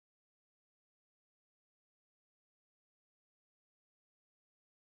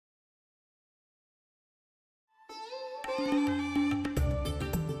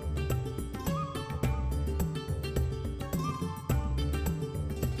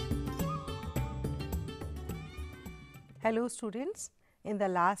Hello students, in the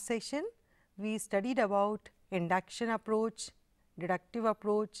last session we studied about induction approach, deductive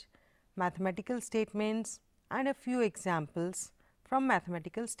approach, mathematical statements and a few examples from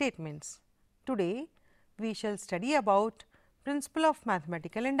mathematical statements. Today we shall study about principle of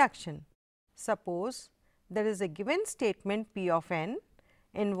mathematical induction. Suppose there is a given statement P of n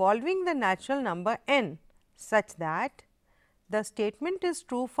involving the natural number n such that the statement is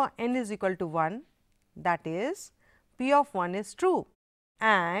true for n is equal to 1, that is P of 1 is true,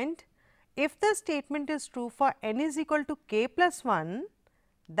 and if the statement is true for n is equal to k plus 1,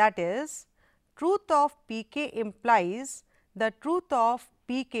 that is truth of P k implies the truth of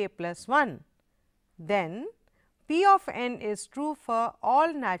P k plus 1, then P of n is true for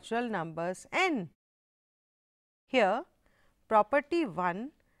all natural numbers n. Here property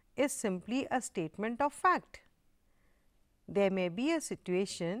 1 is simply a statement of fact. There may be a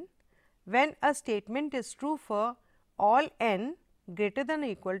situation when a statement is true for all n greater than or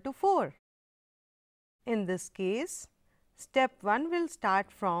equal to 4. In this case, step 1 will start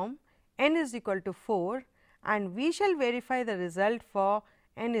from n is equal to 4 and we shall verify the result for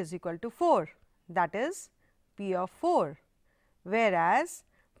n is equal to 4, that is P of 4, whereas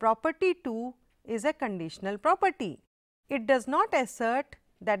property 2 is a conditional property. It does not assert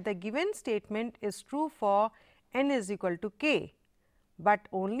that the given statement is true for n is equal to k, but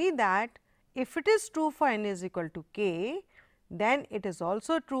only that if it is true for n is equal to k, then it is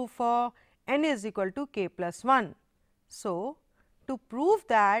also true for n is equal to k plus 1. So, to prove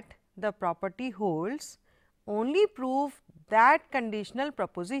that the property holds, only prove that conditional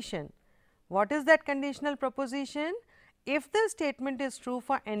proposition. What is that conditional proposition? If the statement is true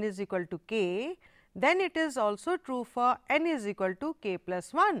for n is equal to k, then it is also true for n is equal to k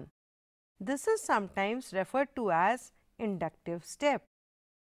plus 1. This is sometimes referred to as inductive step.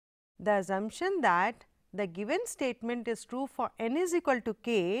 The assumption that the given statement is true for n is equal to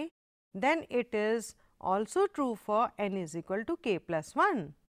k, then it is also true for n is equal to k plus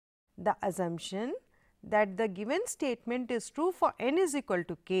 1. The assumption that the given statement is true for n is equal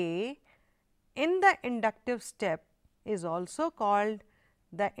to k in the inductive step is also called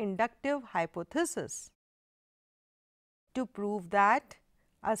the inductive hypothesis. To prove that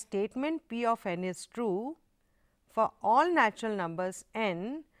a statement P of n is true for all natural numbers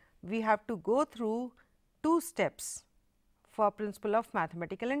n, we have to go through two steps for principle of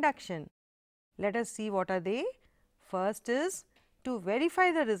mathematical induction. Let us see what are they. First is to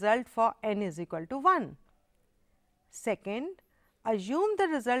verify the result for n is equal to 1. Second, assume the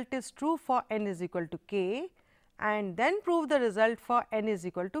result is true for n is equal to k and then prove the result for n is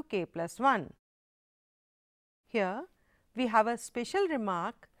equal to k plus 1. Here we have a special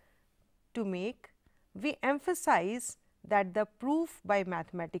remark to make. We emphasize that the proof by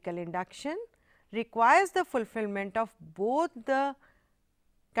mathematical induction requires the fulfillment of both the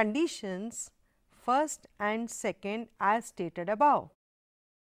conditions first and second as stated above.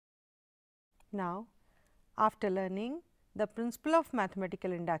 Now, after learning the principle of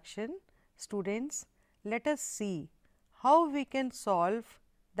mathematical induction, students, let us see how we can solve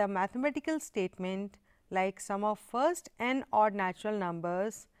the mathematical statement like sum of first n odd natural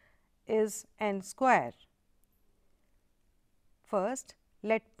numbers is n square. First,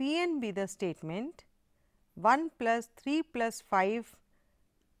 let P n be the statement 1 plus 3 plus 5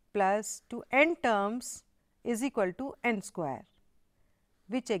 plus to n terms is equal to n square,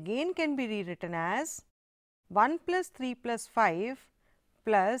 which again can be rewritten as 1 plus 3 plus 5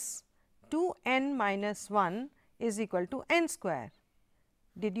 plus 2 n minus 1 is equal to n square.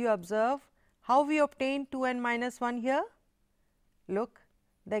 Did you observe how we obtain 2 n minus 1 here? Look,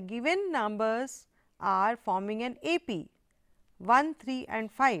 the given numbers are forming an AP 1, 3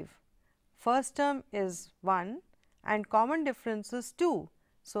 and 5. First term is 1 and common difference is 2.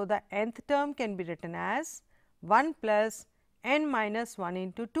 So, the nth term can be written as 1 plus n minus 1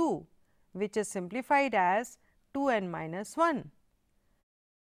 into 2, which is simplified as 2 n minus 1.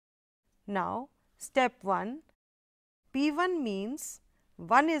 Now, step 1, P 1 means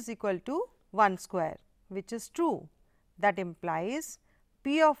 1 is equal to 1 square, which is true. That implies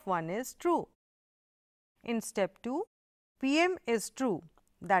P of 1 is true. In step 2, P m is true,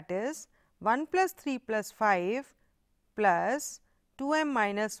 that is 1 plus 3 plus 5 plus 2 m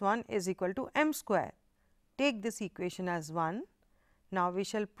minus 1 is equal to m square. Take this equation as 1. Now, we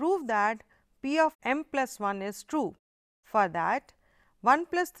shall prove that P of m plus 1 is true. For that, 1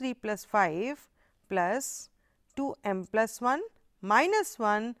 plus 3 plus 5 plus 2 m plus 1 minus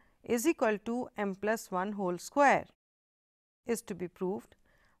 1 is equal to m plus 1 whole square. is to be proved,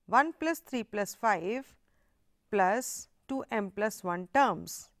 1 plus 3 plus 5 plus 2m plus 1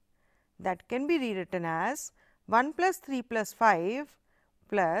 terms, that can be rewritten as 1 plus 3 plus 5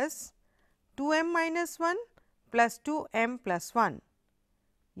 plus 2m minus 1 plus 2m plus 1.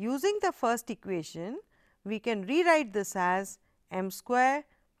 Using the first equation, we can rewrite this as m square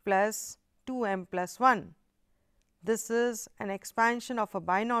plus 2m plus 1. This is an expansion of a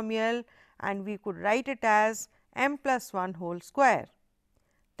binomial and we could write it as m plus 1 whole square.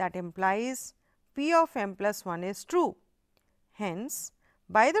 That implies p of m plus 1 is true. Hence,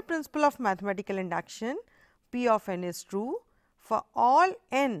 by the principle of mathematical induction, p of n is true for all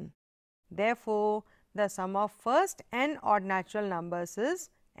n. Therefore, the sum of first n odd natural numbers is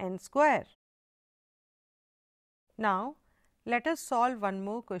n square. Now, let us solve one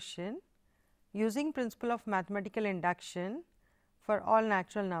more question using principle of mathematical induction for all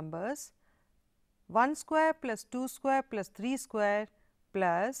natural numbers. 1 square plus 2 square plus 3 square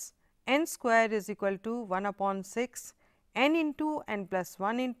plus n square is equal to 1 upon 6 n into n plus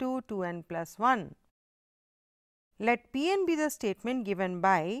 1 into 2 n plus 1. Let P n be the statement given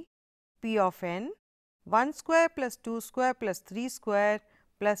by P of n 1 square plus 2 square plus 3 square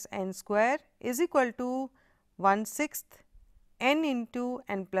plus n square is equal to 1/6 n into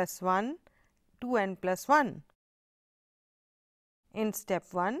n plus 1 2 n plus 1. In step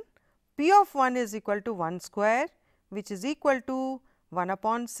 1, P of 1 is equal to 1 square, which is equal to 1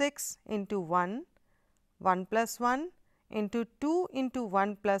 upon 6 into 1, 1 plus 1 into 2 into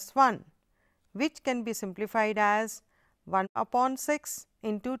 1 plus 1, which can be simplified as 1 upon 6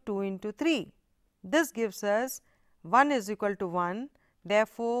 into 2 into 3. This gives us 1 is equal to 1.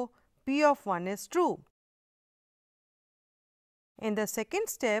 Therefore, P of 1 is true. In the second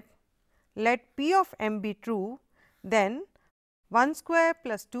step, let P of m be true, then 1 square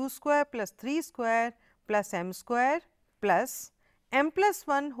plus 2 square plus 3 square plus m square plus m plus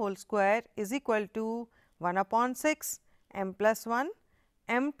 1 whole square is equal to 1 upon 6 m plus 1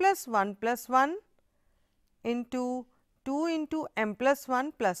 m plus 1 plus 1 into 2 into m plus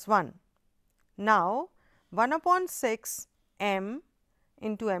 1 plus 1. Now, 1 upon 6 m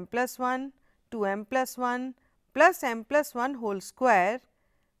into m plus 1 to m plus 1 plus m plus 1 whole square,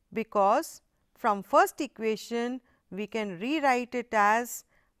 because from first equation we can rewrite it as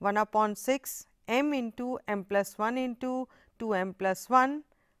 1 upon 6 m into m plus 1 into 2 m plus 1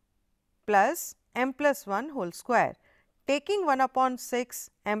 plus m plus 1 whole square. Taking 1 upon 6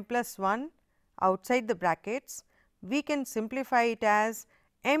 m plus 1 outside the brackets, we can simplify it as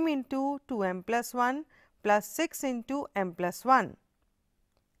m into 2 m plus 1 plus 6 into m plus 1.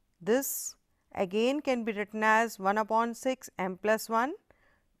 This again can be written as 1 upon 6 m plus 1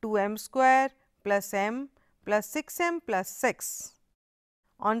 2 m square plus m plus 6 m plus 6.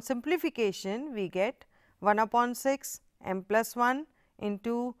 On simplification, we get 1 upon 6 m plus 1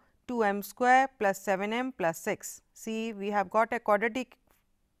 into 2 m square plus 7 m plus 6. See, we have got a quadratic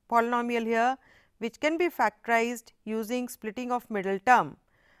polynomial here, which can be factorized using splitting of middle term.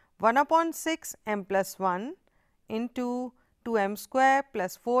 1 upon 6 m plus 1 into 2 m square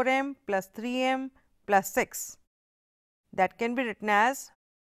plus 4 m plus 3 m plus 6. That can be written as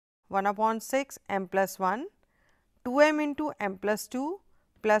 1 upon 6 m plus 1, 2 m into m plus 2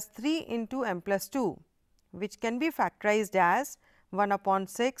 plus 3 into m plus 2, which can be factorized as 1 upon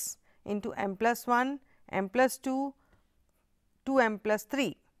 6 into m plus 1, m plus 2, 2 m plus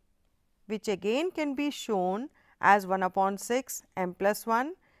 3, which again can be shown as 1 upon 6 m plus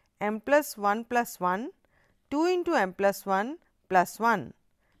 1, m plus 1 plus 1, 2 into m plus 1 plus 1.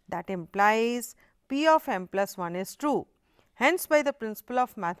 That implies P of m plus 1 is true. Hence, by the principle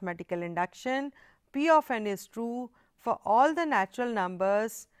of mathematical induction, P of n is true for all the natural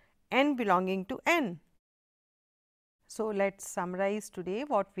numbers n belonging to n. So, let us summarize today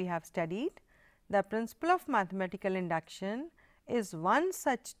what we have studied. The principle of mathematical induction is one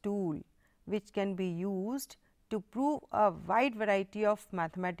such tool which can be used to prove a wide variety of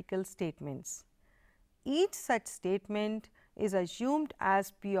mathematical statements. Each such statement is assumed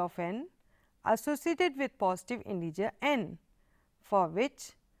as P of n associated with positive integer n, for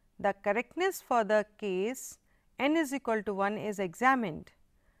which the correctness for the case n is equal to 1 is examined.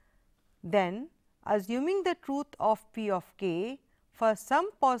 Then, assuming the truth of P of k for some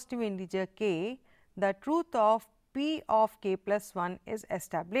positive integer k, the truth of P of k plus 1 is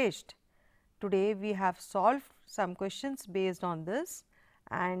established. Today, we have solved some questions based on this,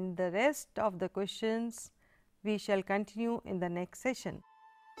 and the rest of the questions we shall continue in the next session.